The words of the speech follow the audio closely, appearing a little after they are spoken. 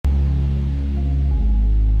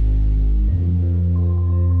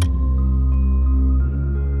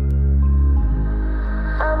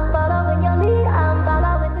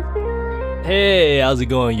how's it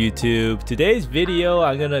going YouTube? Today's video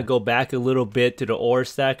I'm gonna go back a little bit to the ore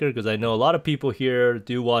stacker because I know a lot of people here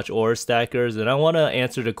do watch ore stackers, and I want to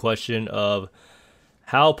answer the question of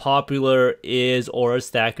how popular is ore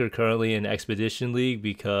stacker currently in Expedition League,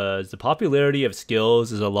 because the popularity of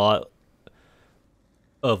skills is a lot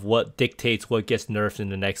of what dictates what gets nerfed in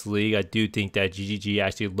the next league. I do think that GGG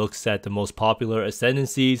actually looks at the most popular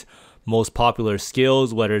ascendancies, most popular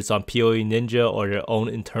skills, whether it's on PoE Ninja or their own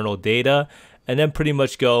internal data, and then pretty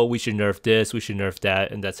much go, we should nerf this, we should nerf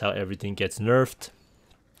that, and that's how everything gets nerfed.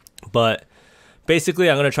 But basically,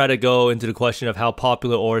 I'm going to try to go into the question of how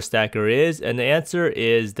popular ore stacker is, and the answer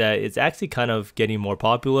is that it's actually kind of getting more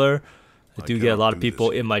popular. I do get a lot of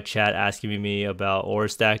people in my chat asking me about ore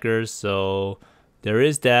stackers, so there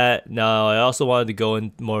is that. Now, I also wanted to go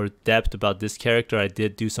in more depth about this character. I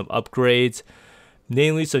did do some upgrades,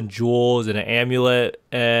 namely some jewels and an amulet,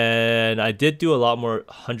 and I did do a lot more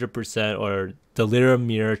 100% or Delirium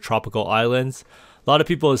Mirror tropical islands. A lot of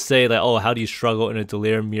people say like, oh, how do you struggle in a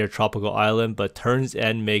Delirium Mirror tropical island? But Turns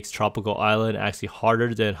End makes tropical island actually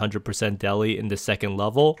harder than 100% Deli in the second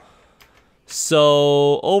level.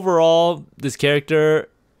 So overall, this character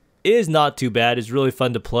is not too bad. It's really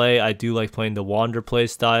fun to play. I do like playing the Wander play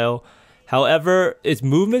style. However, its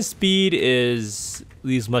movement speed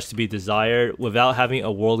leaves much to be desired. Without having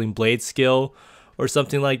a Whirling Blade skill or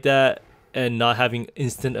something like that, and not having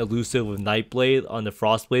instant elusive with Nightblade on the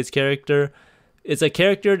Frostblade's character, it's a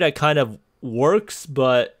character that kind of works,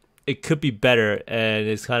 but it could be better. And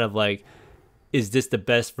it's kind of like, is this the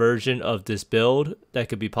best version of this build that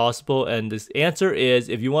could be possible? And this answer is,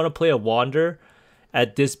 if you want to play a Wander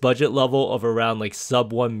at this budget level of around like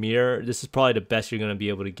sub 1 mirror, this is probably the best you're going to be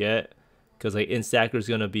able to get. Because like Instacker is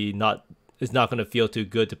going to be it's not going to feel too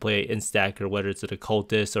good to play Instacker, whether it's an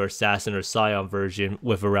Occultist or Assassin or Scion version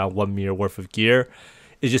with around 1 mirror worth of gear.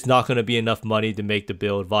 It's just not going to be enough money to make the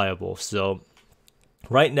build viable. So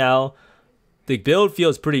right now, the build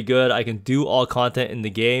feels pretty good. I can do all content in the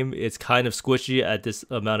game. It's kind of squishy at this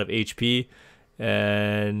amount of HP.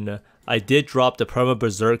 And I did drop the Perma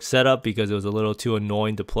Berserk setup because it was a little too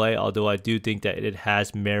annoying to play. Although I do think that it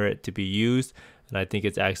has merit to be used. And I think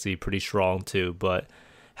it's actually pretty strong too. But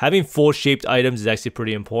having full shaped items is actually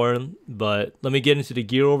pretty important. But let me get into the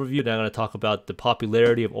gear overview. Then I'm going to talk about the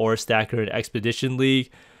popularity of ore stacker in Expedition League.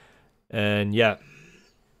 And yeah.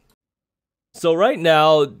 So right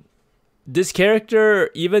now, this character,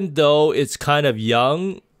 even though it's kind of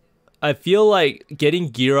young, I feel like getting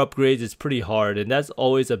gear upgrades is pretty hard. And that's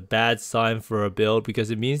always a bad sign for a build,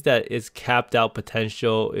 because it means that its capped out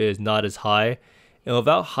potential is not as high. And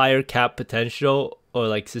without higher cap potential or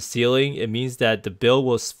like the ceiling, it means that the build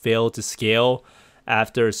will fail to scale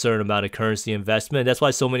after a certain amount of currency investment. That's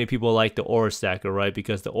why so many people like the ore stacker, right?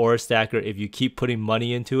 Because the ore stacker, if you keep putting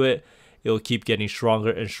money into it, it'll keep getting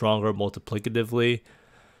stronger and stronger multiplicatively.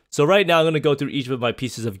 So right now I'm going to go through each of my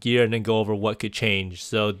pieces of gear and then go over what could change.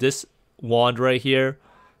 So this wand right here,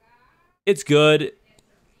 it's good.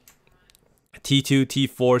 T2, T4,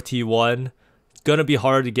 T1. Gonna be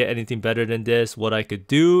hard to get anything better than this. What I could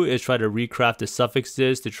do is try to recraft the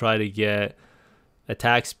suffixes to try to get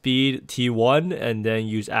attack speed T1 and then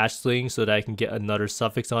use Ashling so that I can get another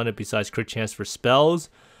suffix on it besides crit chance for spells.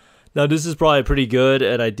 Now this is probably pretty good,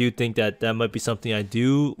 and I do think that that might be something I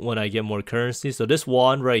do when I get more currency. So this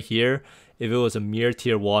wand right here, if it was a mirror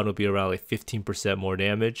tier wand, would be around like 15% more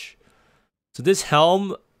damage. So this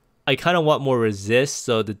helm, I kind of want more resist,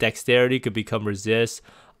 so the dexterity could become resist.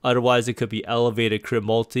 Otherwise, it could be elevated crit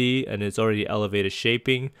multi, and it's already elevated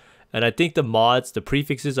shaping. And I think the mods, the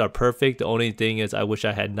prefixes are perfect. The only thing is I wish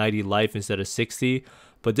I had 90 life instead of 60.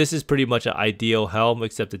 But this is pretty much an ideal helm,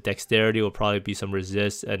 except the dexterity will probably be some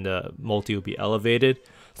resist and the multi will be elevated.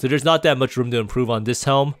 So there's not that much room to improve on this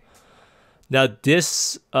helm. Now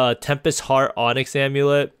this Tempest Heart Onyx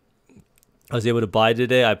Amulet, I was able to buy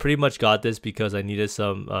today. I pretty much got this because I needed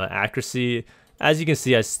some accuracy. As you can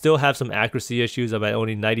see, I still have some accuracy issues. I'm at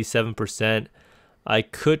only 97%. I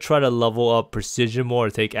could try to level up precision more or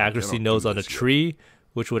take accuracy nodes on a tree,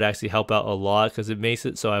 which would actually help out a lot because it makes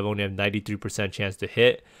it so I only have 93% chance to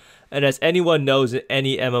hit. And as anyone knows, in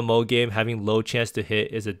any MMO game, having low chance to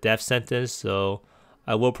hit is a death sentence. So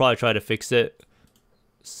I will probably try to fix it.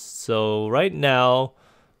 So right now,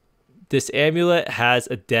 this amulet has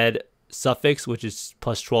a dead suffix, which is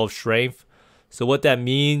plus 12 strength. So what that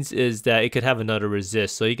means is that it could have another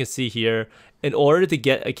resist. So you can see here, in order to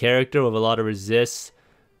get a character with a lot of resist,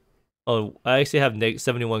 oh, I actually have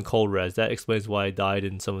 71 cold res. That explains why I died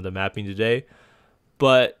in some of the mapping today.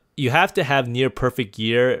 But you have to have near perfect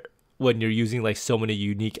gear when you're using like so many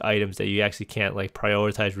unique items that you actually can't like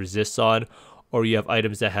prioritize resists on, or you have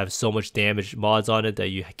items that have so much damage mods on it that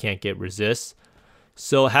you can't get resist.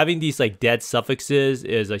 So having these like dead suffixes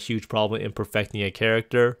is a huge problem in perfecting a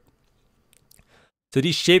character. So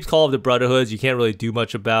these shaped Call of the Brotherhoods you can't really do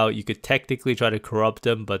much about. You could technically try to corrupt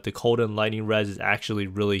them, but the cold and lightning res is actually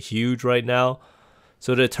really huge right now.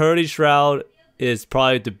 So the Eternity Shroud is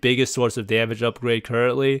probably the biggest source of damage upgrade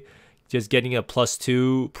currently. Just getting a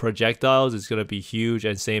 +2 projectiles is going to be huge,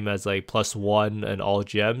 and same as like +1 and all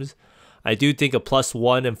gems. I do think a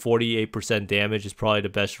 +1 and 48% damage is probably the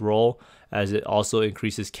best roll, as it also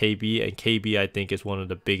increases KB, and KB I think is one of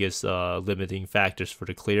the biggest limiting factors for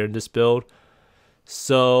the clear in this build.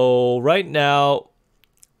 So right now,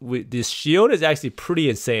 this shield is actually pretty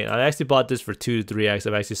insane. I actually bought this for 2 to 3x.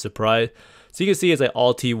 I'm actually surprised. So you can see it's like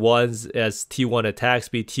all T1s as T1 attack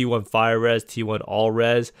speed, T1 fire res, T1 all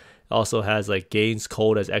res. It also has like gains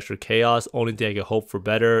cold as extra chaos. Only thing I can hope for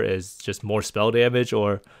better is just more spell damage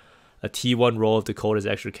or a T1 roll of the cold as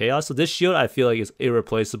extra chaos. So this shield I feel like is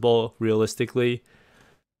irreplaceable realistically.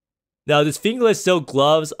 Now this fingerless silk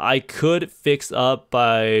gloves I could fix up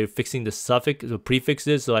by fixing the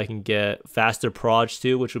prefixes so I can get faster proj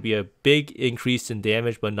too, which would be a big increase in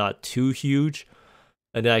damage but not too huge.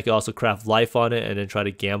 And then I could also craft life on it and then try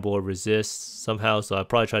to gamble or resist somehow. So I'd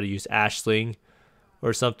probably try to use Ashling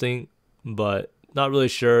or something, but not really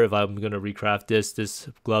sure if I'm going to recraft this. This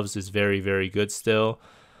gloves is very, very good still.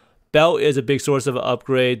 Belt is a big source of an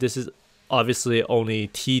upgrade. This is obviously only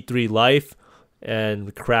T3 life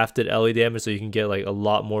and crafted LE damage, so you can get like a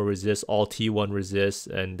lot more resist, all T1 resist,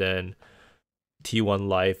 and then T1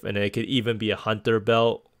 life. And it could even be a hunter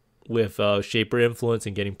belt with shaper influence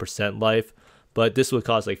and getting percent life. But this would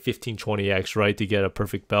cost like 15-20x, right, to get a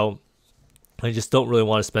perfect belt. I just don't really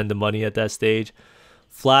want to spend the money at that stage.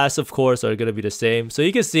 Flasks, of course, are going to be the same. So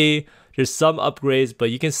you can see there's some upgrades, but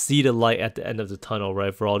you can see the light at the end of the tunnel,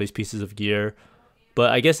 right, for all these pieces of gear.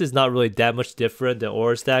 But I guess it's not really that much different than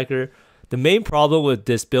Aura Stacker. The main problem with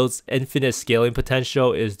this build's infinite scaling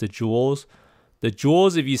potential is the jewels. The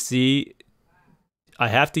jewels, if you see, I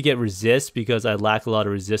have to get resist because I lack a lot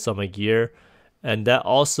of resist on my gear. And that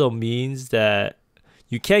also means that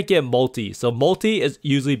you can't get multi. So multi is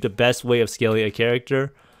usually the best way of scaling a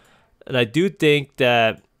character. And I do think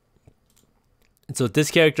that, so this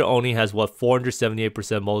character only has what,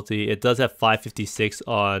 478% multi. It does have 556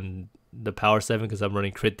 on the power 7 because I'm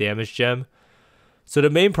running crit damage gem. So the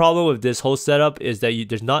main problem with this whole setup is that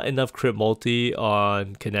there's not enough crit multi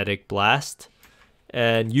on kinetic blast.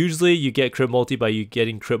 And usually you get crit multi by you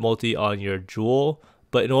getting crit multi on your jewel.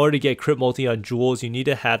 But in order to get crit multi on jewels, you need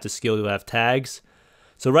to have the skill to have tags.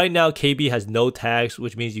 So right now KB has no tags,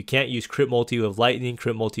 which means you can't use crit multi with lightning,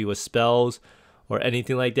 crit multi with spells, or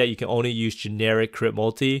anything like that. You can only use generic crit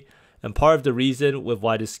multi. And part of the reason with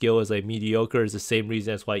why this skill is like mediocre is the same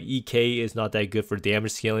reason as why EK is not that good for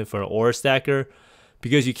damage scaling for an Aura Stacker.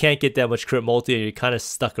 Because you can't get that much crit multi and you're kind of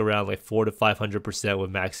stuck around like 400 to 500% with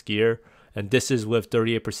max gear. And this is with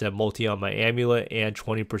 38% multi on my amulet and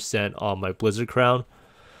 20% on my Blizzard Crown.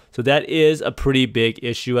 So that is a pretty big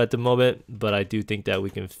issue at the moment, but I do think that we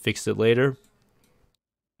can fix it later.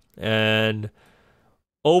 And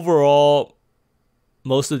overall,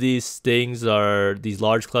 most of these things are, these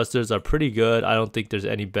large clusters are pretty good. I don't think there's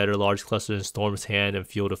any better large cluster than Storm's Hand and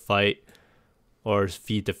Fuel to Fight or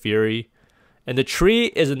Feed the Fury. And the tree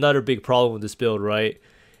is another big problem with this build, right?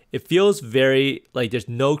 It feels very like there's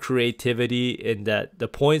no creativity in that the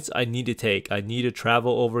points I need to take. I need to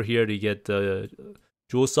travel over here to get the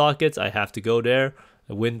jewel sockets. I have to go there.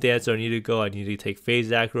 A Wind Dancer I need to go. I need to take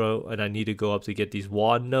Phase Acro, and I need to go up to get these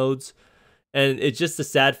wand nodes. And it's just a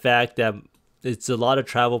sad fact that it's a lot of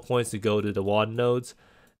travel points to go to the wand nodes.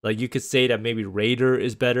 Like you could say that maybe Raider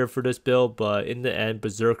is better for this build, but in the end,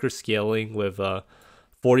 Berserker scaling with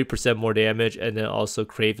 40% more damage, and then also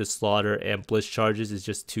Crave the Slaughter and Blitz charges is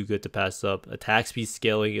just too good to pass up. Attack speed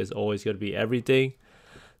scaling is always going to be everything.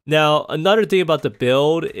 Now, another thing about the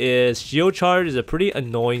build is Shield Charge is a pretty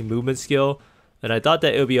annoying movement skill, and I thought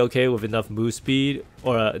that it would be okay with enough move speed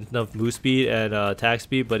or enough move speed and attack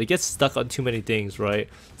speed, but it gets stuck on too many things, right?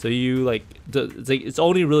 So you it's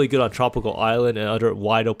only really good on Tropical Island and other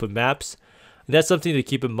wide open maps, and that's something to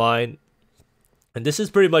keep in mind. And this is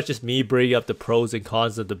pretty much just me bringing up the pros and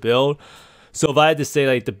cons of the build. So if I had to say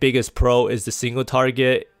like the biggest pro is the single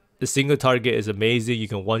target. The single target is amazing. You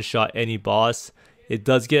can one-shot any boss. It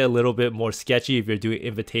does get a little bit more sketchy if you're doing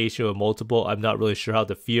invitation or multiple. I'm not really sure how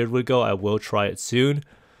the feared would go. I will try it soon.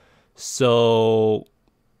 So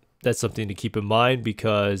that's something to keep in mind,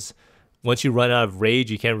 because once you run out of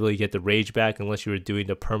rage, you can't really get the rage back unless you were doing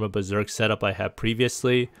the perma berserk setup I had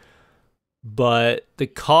previously. But the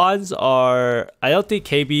cons are, I don't think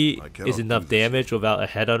KB is enough damage this. without a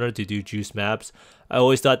headhunter to do juice maps. I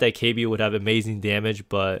always thought that KB would have amazing damage,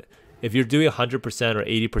 but if you're doing 100% or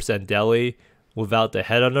 80% deli without the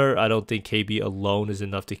headhunter, I don't think KB alone is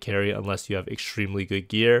enough to carry unless you have extremely good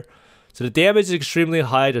gear. So the damage is extremely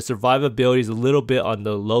high. The survivability is a little bit on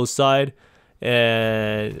the low side,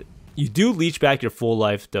 and you do leech back your full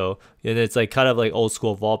life though, and it's like kind of like old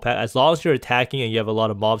school vault pack. As long as you're attacking and you have a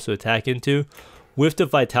lot of mobs to attack into, with the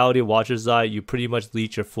Vitality Watcher's Eye, you pretty much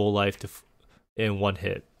leech your full life in one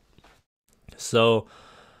hit. So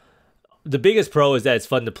the biggest pro is that it's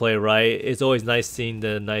fun to play, right? It's always nice seeing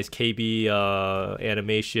the nice KB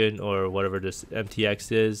animation or whatever this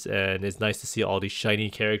MTX is, and it's nice to see all these shiny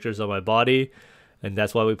characters on my body, and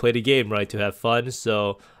that's why we play the game, right? To have fun.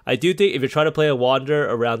 So I do think if you're trying to play a Wander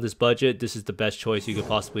around this budget, this is the best choice you could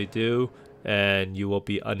possibly do, and you will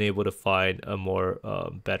be unable to find a more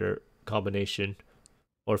better combination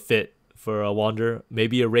or fit for a Wander.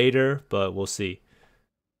 Maybe a Raider, but we'll see.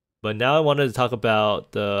 But now I wanted to talk about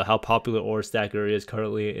how popular Ore Stacker is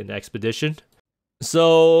currently in Expedition.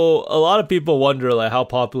 So a lot of people wonder like how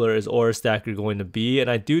popular is Ore Stacker going to be,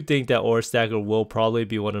 and I do think that Ore Stacker will probably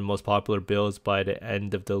be one of the most popular builds by the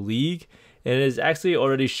end of the league, and it is actually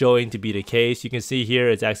already showing to be the case. You can see here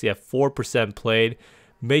it's actually at 4% played,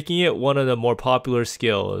 making it one of the more popular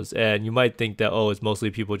skills. And you might think that, oh, it's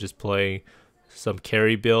mostly people just playing some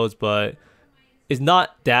carry builds, but it's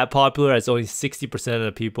not that popular as only 60% of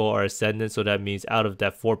the people are Ascendant, so that means out of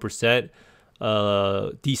that 4%,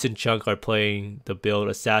 decent chunk are playing the build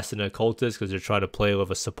Assassin and Occultist because they're trying to play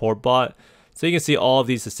with a support bot. So you can see all of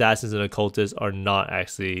these Assassins and Occultists are not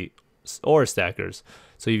actually Ore Stackers.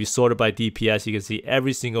 So if you sort it by DPS, you can see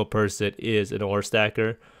every single person is an Ore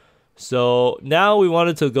Stacker. So now we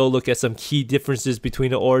wanted to go look at some key differences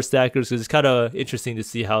between the Ore Stackers because it's kind of interesting to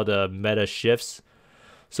see how the meta shifts.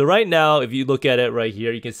 So right now, if you look at it right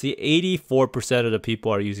here, you can see 84% of the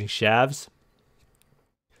people are using Shavs.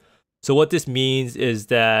 So what this means is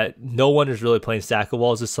that no one is really playing Sack of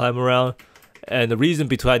Walls this time around. And the reason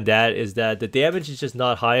behind that is that the damage is just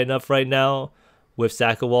not high enough right now with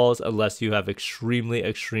Sack of Walls unless you have extremely,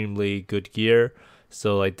 extremely good gear.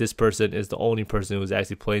 So like this person is the only person who's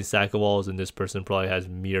actually playing Sack of Walls, and this person probably has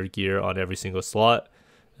mirror gear on every single slot.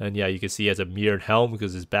 And yeah, you can see he has a mirrored helm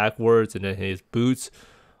because it's backwards, and then his boots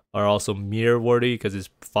are also mirror worthy because it's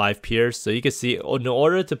 5 pierce. So you can see in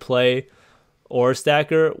order to play Ore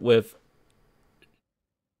Stacker with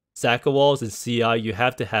Sack of Walls and CI, you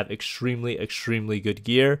have to have extremely, extremely good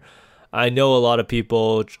gear. I know a lot of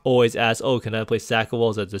people always ask, oh, can I play Sack of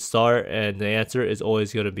Walls at the start? And the answer is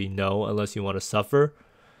always going to be no, unless you want to suffer.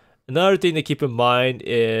 Another thing to keep in mind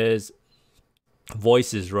is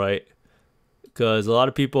voices, right? Because a lot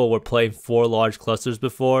of people were playing 4 large clusters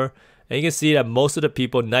before. And you can see that most of the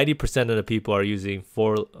people, 90% of the people are using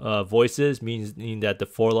 4 voices, meaning that the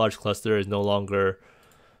 4 large cluster is no longer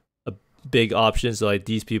a big option. So like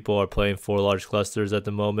these people are playing 4 large clusters at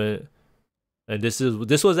the moment. And this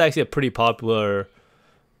was actually a pretty popular,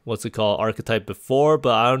 archetype before,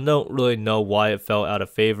 but I don't really know why it fell out of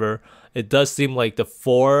favor. It does seem like the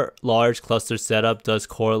 4 large cluster setup does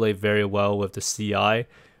correlate very well with the CI,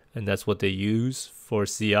 and that's what they use for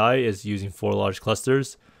CI, is using 4 large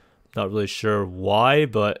clusters. Not really sure why,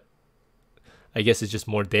 but I guess it's just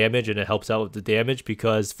more damage, and it helps out with the damage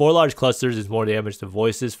because 4 large clusters is more damage than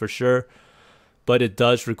voices for sure. But it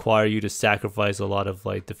does require you to sacrifice a lot of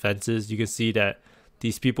like defenses. You can see that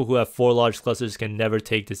these people who have 4 large clusters can never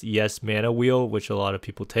take this ES mana wheel, which a lot of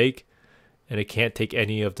people take, and it can't take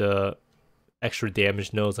any of the extra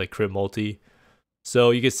damage nodes like crit multi.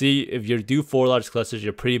 So you can see if you do 4 large clusters,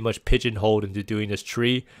 you're pretty much pigeonholed into doing this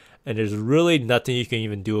tree. And there's really nothing you can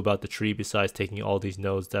even do about the tree besides taking all these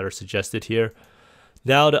nodes that are suggested here.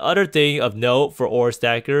 Now, the other thing of note for Ore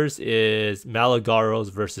Stackers is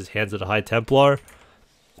Malagaros versus Hands of the High Templar.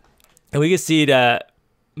 And we can see that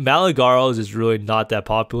Malagaros is really not that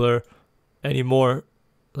popular anymore.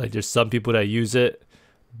 Like, there's some people that use it,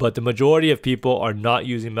 but the majority of people are not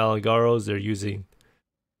using Malagaros. They're using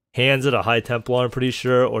Hands of the High Templar, I'm pretty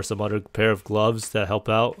sure, or some other pair of gloves that help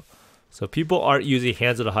out. So people aren't using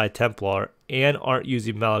Hands of the High Templar and aren't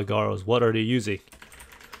using Malagaros. What are they using?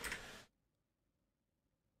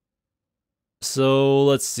 So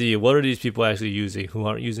let's see. What are these people actually using who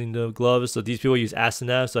aren't using the gloves? So these people use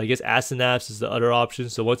Asenaths. So I guess Asenaths is the other option.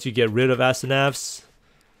 So once you get rid of Asenaths,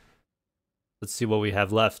 let's see what we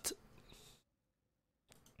have left.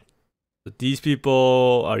 So these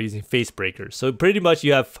people are using Face Breakers. So pretty much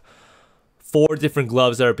you have 4 different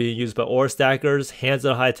gloves that are being used by ore stackers: Hands of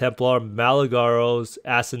the High Templar, Malagaros,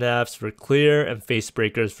 Asenaths for clear, and Face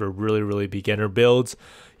Breakers for really beginner builds.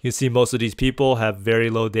 You can see most of these people have very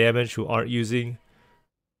low damage who aren't using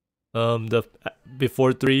the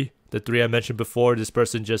 3 I mentioned before. This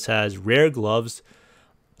person just has rare gloves.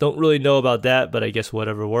 Don't really know about that, but I guess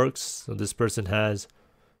whatever works. So this person has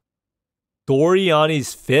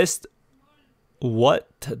Doriani's Fist. What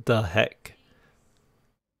the heck?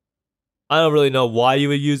 I don't really know why you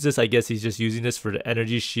would use this. I guess he's just using this for the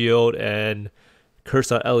energy shield and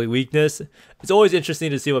curse on Ellie weakness. It's always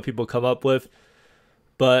interesting to see what people come up with,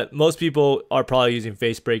 but most people are probably using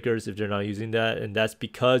Face Breakers if they're not using that, and that's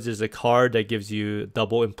because there's a card that gives you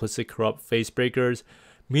double implicit corrupt Face Breakers,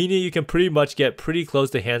 meaning you can pretty much get pretty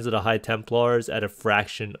close to Hands of the High Templars at a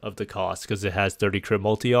fraction of the cost because it has 30 crit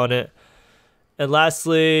multi on it. And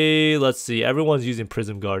lastly, let's see, everyone's using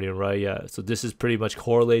Prism Guardian, right? Yeah, so this is pretty much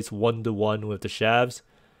correlates 1-to-1 with the Shavs.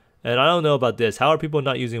 And I don't know about this. How are people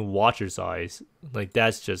not using Watcher's Eyes? Like,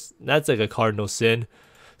 that's like a cardinal sin.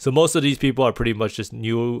 So most of these people are pretty much just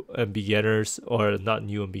new and beginners, or not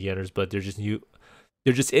new and beginners, but they're just new.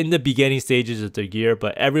 They're just in the beginning stages of their gear,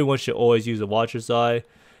 but everyone should always use a Watcher's Eye.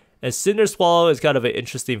 And Cinder Swallow is kind of an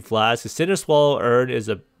interesting flask. Cinder Swallow Urn is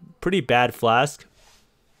a pretty bad flask.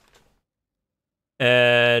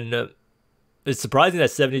 And it's surprising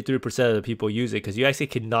that 73% of the people use it, because you actually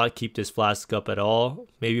cannot keep this flask up at all.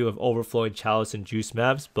 Maybe with Overflowing Chalice and Juice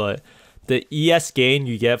maps, but the ES gain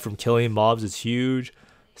you get from killing mobs is huge.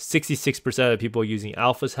 66% of the people using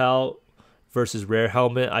Alpha's Howl versus Rare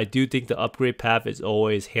Helmet. I do think the upgrade path is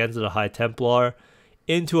always Hands of the High Templar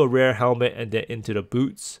into a Rare Helmet and then into the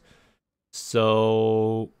boots.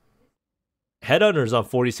 So Headhunter is on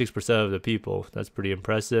 46% of the people. That's pretty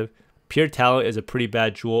impressive. Pure Talent is a pretty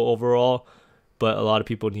bad jewel overall, but a lot of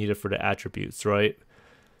people need it for the attributes, right?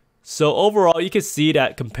 So overall, you can see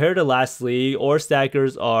that compared to last league, ore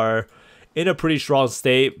stackers are in a pretty strong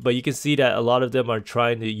state, but you can see that a lot of them are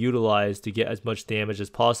trying to utilize to get as much damage as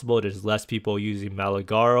possible. There's less people using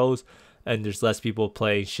Malagaros, and there's less people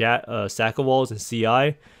playing Sackawalls and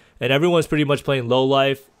CI, and everyone's pretty much playing low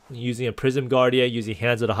life, using a Prism Guardian, using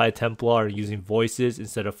Hands of the High Templar, and using Voices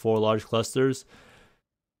instead of 4 large clusters.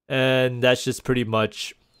 And that's just pretty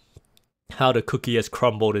much how the cookie has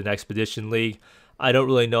crumbled in Expedition League. I don't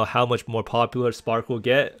really know how much more popular Spark will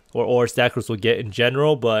get, or ore stackers will get in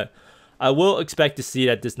general, but I will expect to see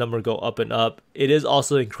that this number go up and up. It is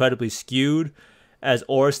also incredibly skewed, as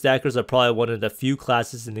ore stackers are probably one of the few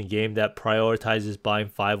classes in the game that prioritizes buying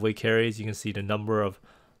 5-way carries. You can see the number of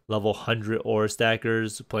level 100 ore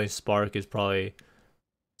stackers playing Spark is probably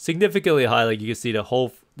significantly high. Like, you can see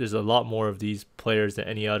there's a lot more of these players than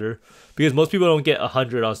any other, because most people don't get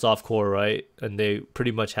 100 on softcore, right? And they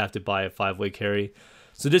pretty much have to buy a 5-way carry.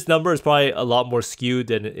 So this number is probably a lot more skewed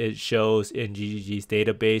than it shows in GGG's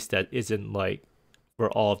database that isn't like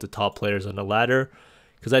for all of the top players on the ladder.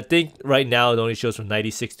 Because I think right now it only shows from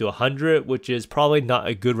 96 to 100, which is probably not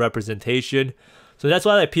a good representation. So that's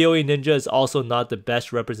why like PoE Ninja is also not the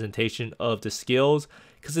best representation of the skills,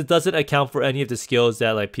 because it doesn't account for any of the skills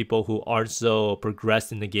that like people who aren't so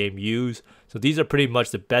progressed in the game use. So these are pretty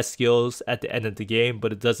much the best skills at the end of the game,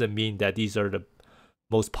 but it doesn't mean that these are the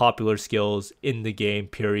most popular skills in the game,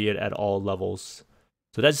 period, at all levels.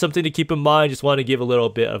 So that's something to keep in mind. Just want to give a little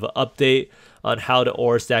bit of an update on how the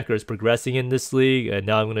ore stacker is progressing in this league. And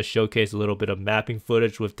now I'm going to showcase a little bit of mapping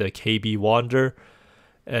footage with the KB Wander.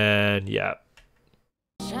 And yeah.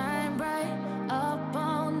 Shine bright up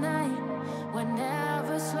all night, we're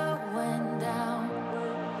never slowing down.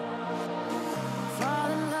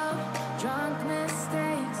 Fall in love, drunk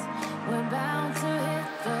mistakes, we're bound to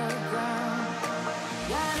hit the ground.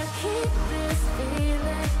 Gotta keep this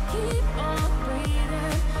feeling, keep on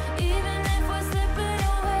breathing, even if we're slipping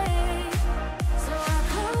away. So I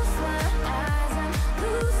close my eyes and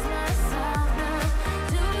lose myself now,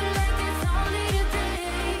 do it like it's only a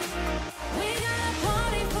day.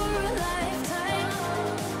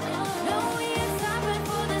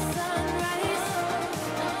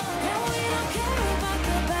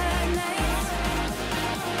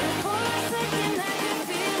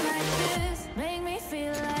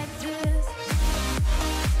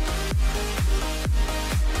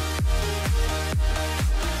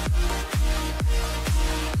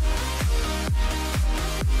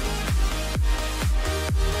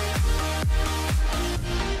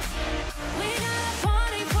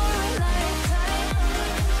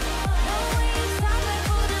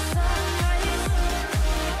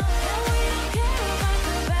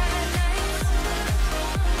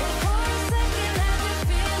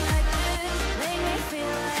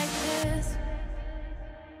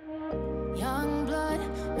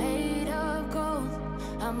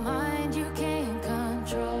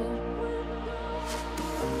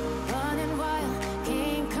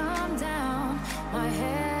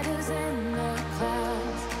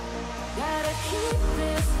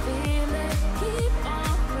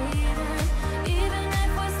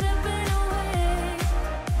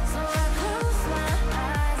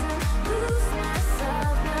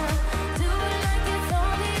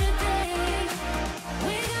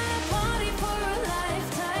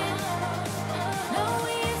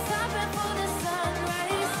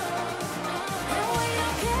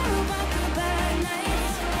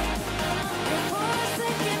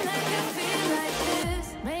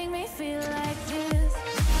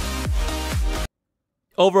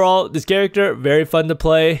 overall, this character, very fun to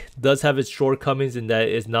play. Does have its shortcomings in that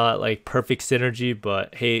it's not like perfect synergy,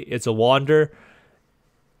 but hey, it's a Wander.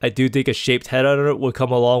 I do think a shaped headhunter would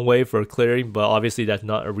come a long way for clearing, but obviously that's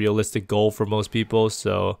not a realistic goal for most people.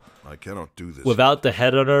 So I cannot do this. Without the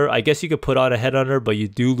headhunter, I guess you could put on a headhunter, but you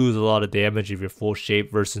do lose a lot of damage if you're full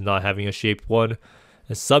shape versus not having a shaped one.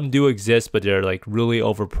 And some do exist, but they're like really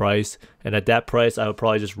overpriced. And at that price, I would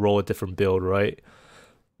probably just roll a different build, right?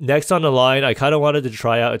 Next on the line, I kind of wanted to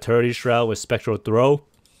try out Eternity Shroud with Spectral Throw.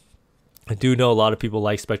 I do know a lot of people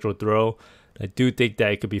like Spectral Throw. I do think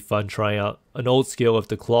that it could be fun trying out an old skill with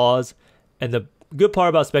the claws. And the good part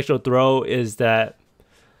about Spectral Throw is that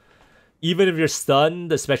even if you're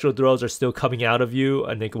stunned, the Spectral Throws are still coming out of you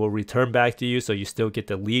and they will return back to you. So you still get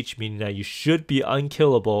the leech, meaning that you should be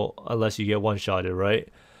unkillable unless you get one-shotted, right?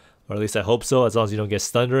 Or at least I hope so, as long as you don't get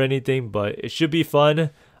stunned or anything. But it should be fun.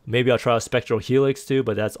 Maybe I'll try out Spectral Helix too,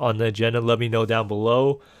 but that's on the agenda. Let me know down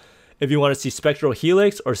below if you want to see Spectral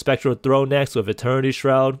Helix or Spectral Throw next with Eternity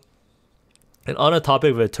Shroud. And on the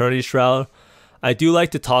topic of Eternity Shroud, I do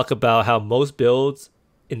like to talk about how most builds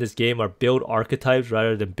in this game are build archetypes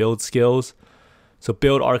rather than build skills. So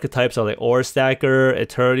build archetypes are like Aura Stacker,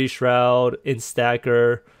 Eternity Shroud,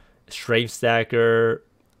 Instacker, Strength Stacker,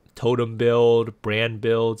 Totem build, Brand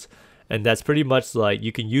builds. And that's pretty much like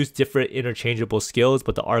you can use different interchangeable skills,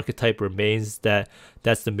 but the archetype remains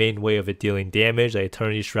that's the main way of it dealing damage. Like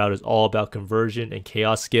Eternity Shroud is all about conversion and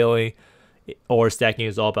chaos scaling. Ore stacking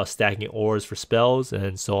is all about stacking ores for spells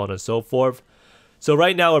and so on and so forth. So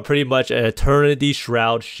right now we're pretty much an Eternity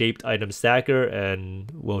Shroud shaped item stacker,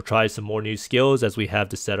 and we'll try some more new skills as we have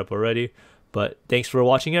the setup already. But thanks for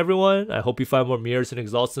watching everyone. I hope you find more mirrors and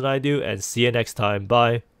exalts than I do, and see you next time.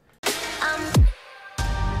 Bye.